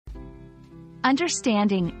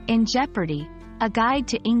Understanding in Jeopardy, a guide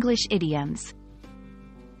to English idioms.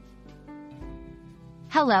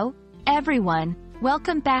 Hello, everyone.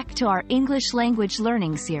 Welcome back to our English language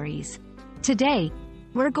learning series. Today,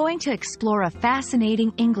 we're going to explore a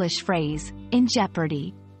fascinating English phrase, in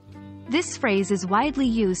jeopardy. This phrase is widely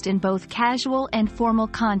used in both casual and formal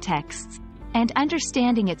contexts, and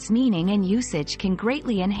understanding its meaning and usage can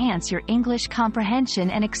greatly enhance your English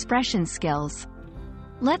comprehension and expression skills.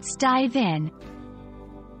 Let's dive in.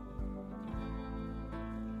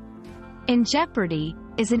 In jeopardy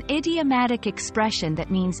is an idiomatic expression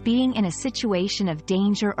that means being in a situation of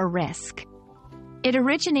danger or risk. It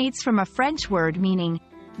originates from a French word meaning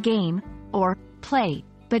game or play,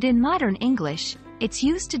 but in modern English, it's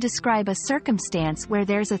used to describe a circumstance where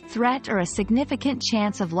there's a threat or a significant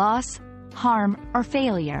chance of loss, harm, or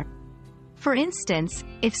failure. For instance,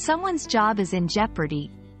 if someone's job is in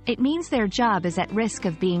jeopardy, it means their job is at risk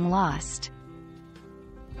of being lost.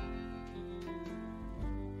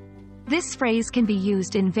 This phrase can be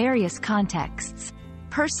used in various contexts.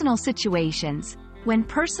 Personal situations, when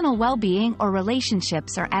personal well-being or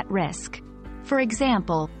relationships are at risk. For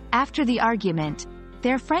example, after the argument,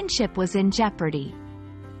 their friendship was in jeopardy.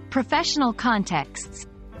 Professional contexts,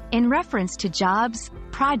 in reference to jobs,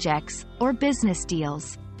 projects, or business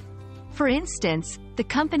deals. For instance, the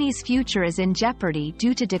company's future is in jeopardy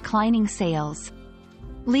due to declining sales.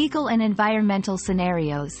 Legal and environmental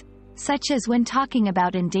scenarios, such as when talking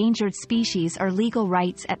about endangered species or legal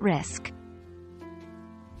rights at risk.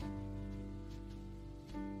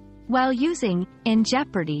 While using in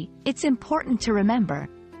jeopardy, it's important to remember,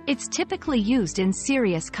 it's typically used in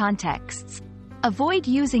serious contexts. Avoid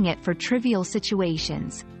using it for trivial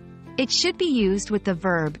situations. It should be used with the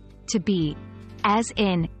verb to be, as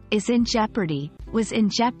in, is in jeopardy, was in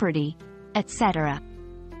jeopardy, etc.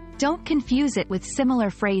 Don't confuse it with similar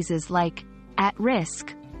phrases like at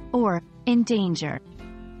risk or in danger.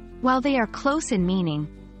 While they are close in meaning,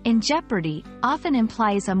 in jeopardy often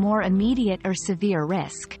implies a more immediate or severe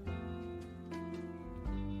risk.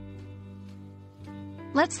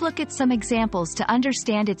 Let's look at some examples to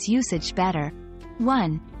understand its usage better.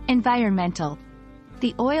 1. Environmental.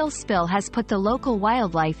 The oil spill has put the local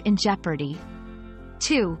wildlife in jeopardy.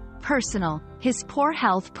 2. Personal. His poor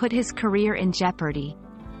health put his career in jeopardy.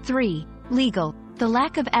 3. Legal. The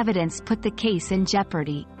lack of evidence put the case in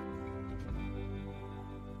jeopardy.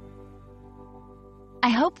 I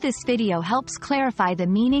hope this video helps clarify the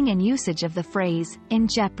meaning and usage of the phrase, in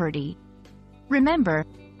jeopardy. Remember,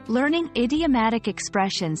 learning idiomatic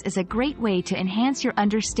expressions is a great way to enhance your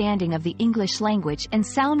understanding of the English language and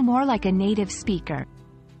sound more like a native speaker.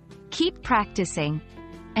 Keep practicing,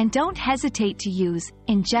 and don't hesitate to use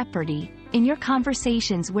in jeopardy in your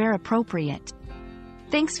conversations where appropriate.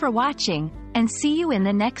 Thanks for watching, and see you in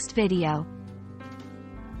the next video.